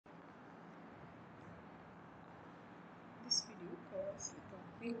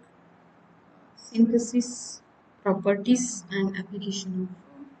topic, synthesis, properties and application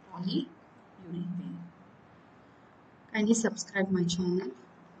of polyurethane. Kindly subscribe my channel, like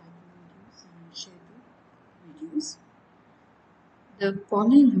the videos and share the videos. The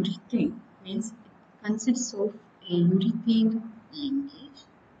polyurethane means it consists of a urethane linkage.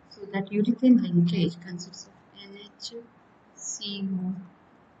 So that urethane linkage consists of NHCO.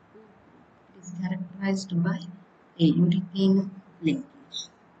 It is characterized by a urethane linkage.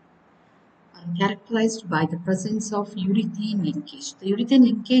 Characterized by the presence of urethane linkage. The urethane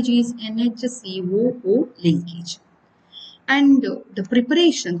linkage is NHCOO linkage. And the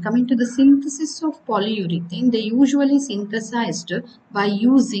preparation, coming to the synthesis of polyurethane, they usually synthesized by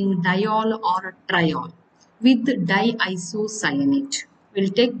using diol or triol with diisocyanate. We'll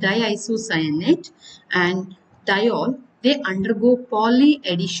take diisocyanate and diol, they undergo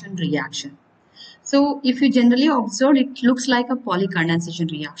polyaddition reaction. So if you generally observe, it looks like a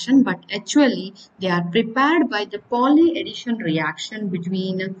polycondensation reaction, but actually they are prepared by the polyaddition reaction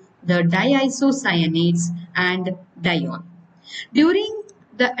between the diisocyanates and diol. During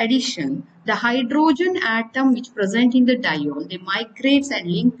the addition, the hydrogen atom which present in the diol, they migrates and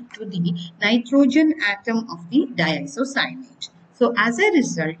link to the nitrogen atom of the diisocyanate. So as a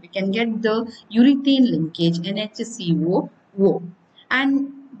result, we can get the urethane linkage NHCOO.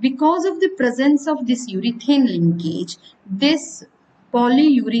 And because of the presence of this urethane linkage, this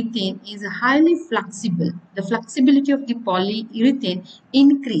polyurethane is highly flexible. The flexibility of the polyurethane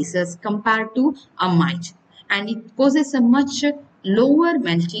increases compared to amide, and it poses a much lower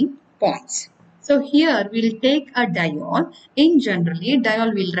melting points. So here we will take a diol. In generally,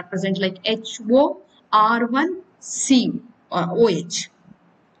 diol will represent like HO, R1C or OH.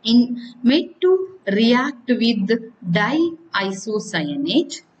 Made to react with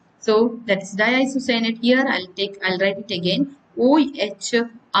diisocyanate. So that's diisocyanate. Here I'll write it again.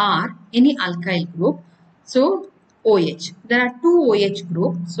 OHR, any alkyl group. So OH. There are two OH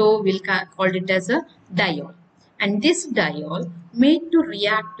groups. So we'll call it as a diol. And this diol made to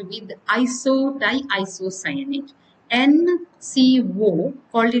react with diisocyanate. NCO,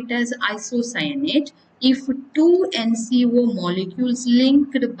 called it as isocyanate, if two NCO molecules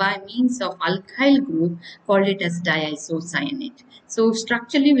linked by means of alkyl group, called it as diisocyanate. So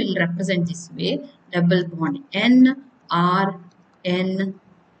structurally we'll represent this way: double bond N, R, N,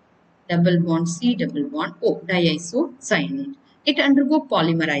 double bond C, double bond O, diisocyanate. It undergo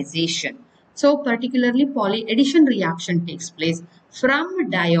polymerization. So particularly polyaddition reaction takes place. From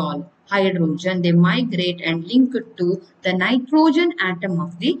diol hydrogen, they migrate and link to the nitrogen atom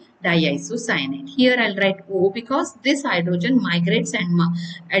of the diisocyanate. Here I'll write O because this hydrogen migrates and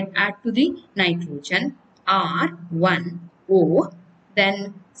add to the nitrogen. R1 O,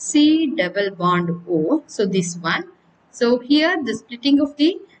 then C double bond O. So this one. So here the splitting of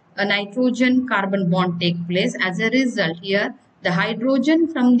the nitrogen carbon bond take place. As a result, here the hydrogen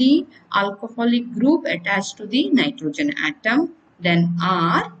from the alcoholic group attached to the nitrogen atom, then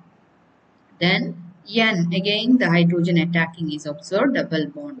R, then N, again the hydrogen attacking is observed, double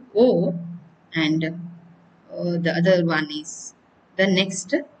bond O, and the other one is the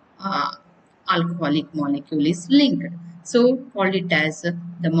next alcoholic molecule is linked. So called it as,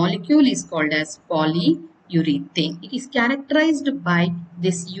 the molecule is called as polyurethane. It is characterized by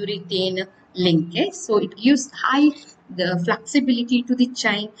this urethane linkage. So it gives high the flexibility to the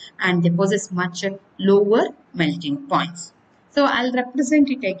chain and they possess much lower melting points. So I'll represent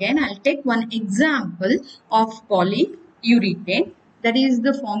it again. I'll take one example of polyurethane, that is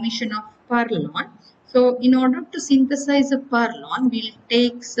the formation of purlon. So in order to synthesize a purlon, we'll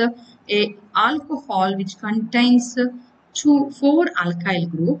take a alcohol which contains 4 alkyl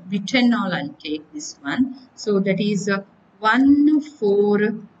group, butanol. I'll take this one. So that is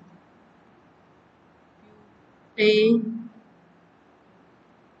 1,4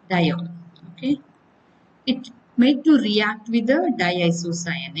 diol. Okay, it made to react with the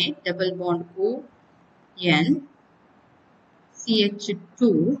diisocyanate, double bond O N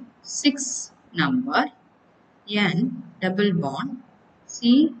CH2 6 number N double bond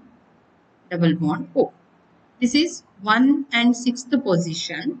C double bond O. This is 1 and 6th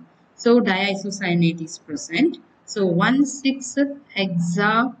position. So diisocyanate is present. So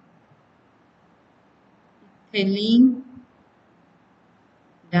 1,6-hexaethylene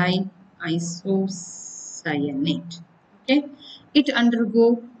diisocyanate. Okay, it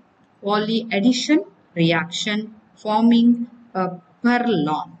undergo polyaddition reaction forming a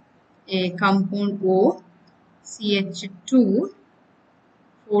purlon, a compound O CH2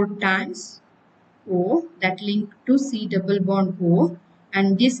 4 times O that link to C double bond O,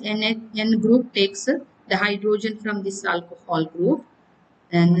 and this N group takes the hydrogen from this alcohol group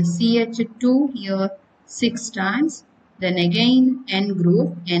then CH2 here 6 times, then again N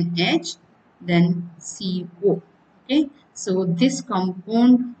group NH, then CO. Okay, so this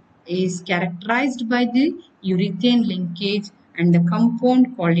compound is characterized by the urethane linkage and the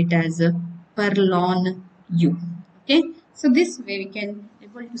compound called it as a Perlon U. Okay, so this way we can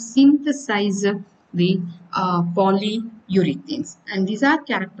able to synthesize the polyurethanes, and these are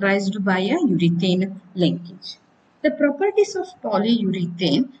characterized by a urethane linkage. The properties of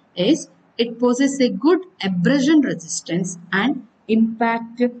polyurethane is it possesses a good abrasion resistance and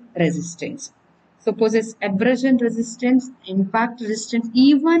impact resistance. So possesses abrasion resistance, impact resistance,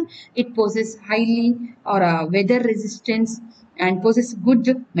 even it possesses highly or weather resistance and possesses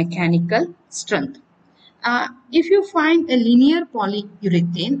good mechanical strength. If you find a linear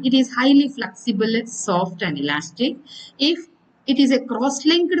polyurethane, it is highly flexible, soft and elastic. If it is a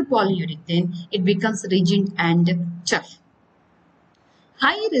cross-linked polyurethane, it becomes rigid and tough.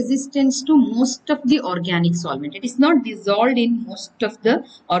 High resistance to most of the organic solvent. It is not dissolved in most of the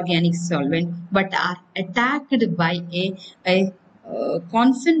organic solvent, but are attacked by a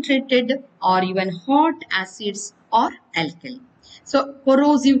concentrated or even hot acids or alkali. So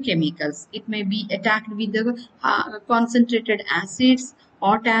corrosive chemicals, it may be attacked with the concentrated acids,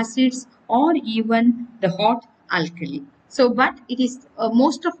 hot acids, or even the hot alkali. So, but it is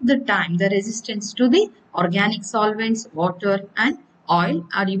most of the time the resistance to the organic solvents, water and oil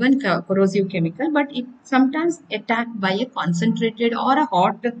or even corrosive chemical, but it sometimes attacked by a concentrated or a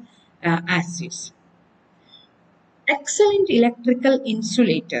hot acids. Excellent electrical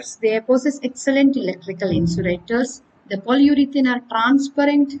insulators. They possess excellent electrical insulators. The polyurethane are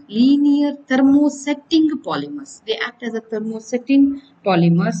transparent, linear, thermosetting polymers. They act as a thermosetting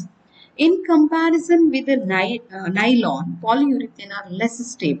polymers. In comparison with the nylon, polyurethane are less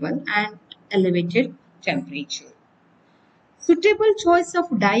stable and elevated temperature. Suitable choice of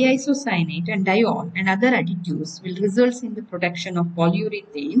diisocyanate and diol and other additives will result in the production of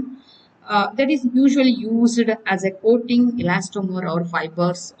polyurethane that is usually used as a coating, elastomer or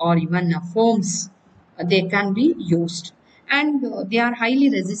fibers or even foams. They can be used, and they are highly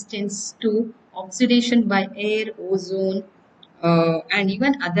resistant to oxidation by air, ozone, and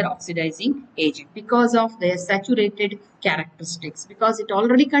even other oxidizing agent because of their saturated characteristics. Because it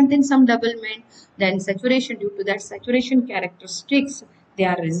already contains some doublemate, then saturation, due to that saturation characteristics, they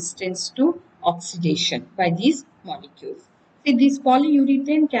are resistant to oxidation by these molecules. See, these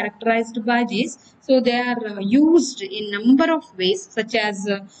polyurethane characterized by this, so they are used in number of ways such as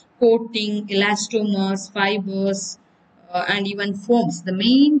coating, elastomers, fibers, and even foams. The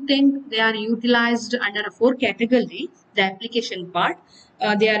main thing they are utilized under a 4 category, the application part.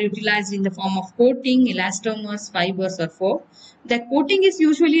 They are utilized in the form of coating, elastomers, fibers or foam. The coating is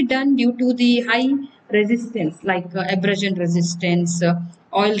usually done due to the high resistance like abrasion resistance,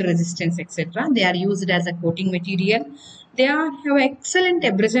 oil resistance, etc. They are used as a coating material. They have excellent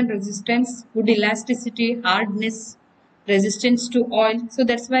abrasion resistance, good elasticity, hardness, resistance to oil. So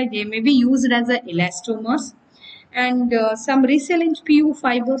that's why they may be used as a elastomers. And some resilient PU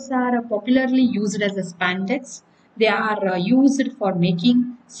fibers are popularly used as a spandex. They are used for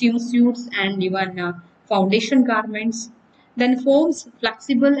making swimsuits and even foundation garments. Then foams,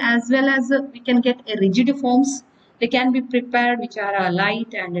 flexible as well as we can get a rigid foams. They can be prepared which are a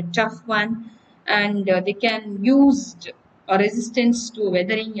light and a tough one, and they can used resistance to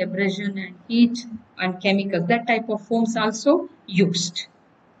weathering, abrasion and heat and chemicals. That type of foams also used,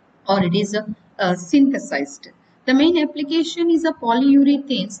 or it is synthesized. The main application is a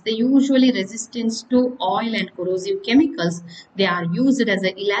polyurethanes. They usually resistant to oil and corrosive chemicals. They are used as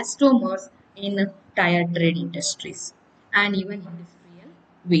a elastomers in tire trade industries and even industrial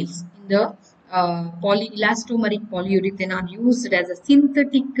wheels. In the elastomeric polyurethane are used as a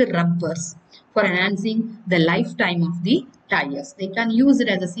synthetic rubbers for enhancing the lifetime of the tires. They can use it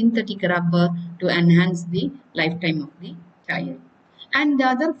as a synthetic rubber to enhance the lifetime of the tire. And the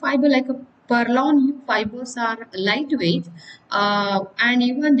other fiber like a Perlon fibers are lightweight and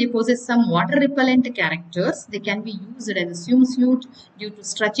even they possess some water repellent characters. They can be used as a swimsuit due to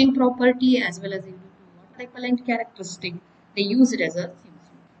stretching property as well as due to water repellent characteristic. They use it as a swimsuit.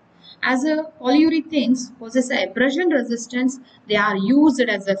 As a polyurethanes possess a abrasion resistance, they are used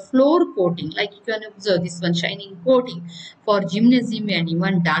as a floor coating. Like you can observe this one shining coating for gymnasium and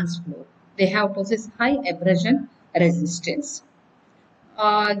even dance floor. They have possess high abrasion resistance.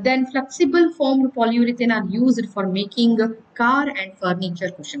 Then flexible formed polyurethane are used for making car and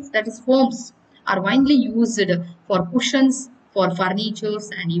furniture cushions. That is, foams are widely used for cushions, for furnitures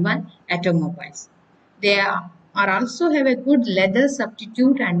and even automobiles. They are also have a good leather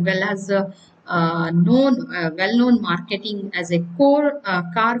substitute and well as well-known marketing as a core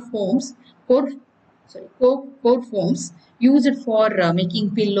core foams used for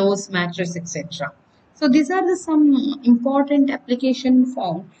making pillows, mattress, etc. So these are the some important application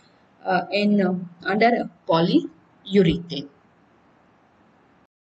found in under polyurethane.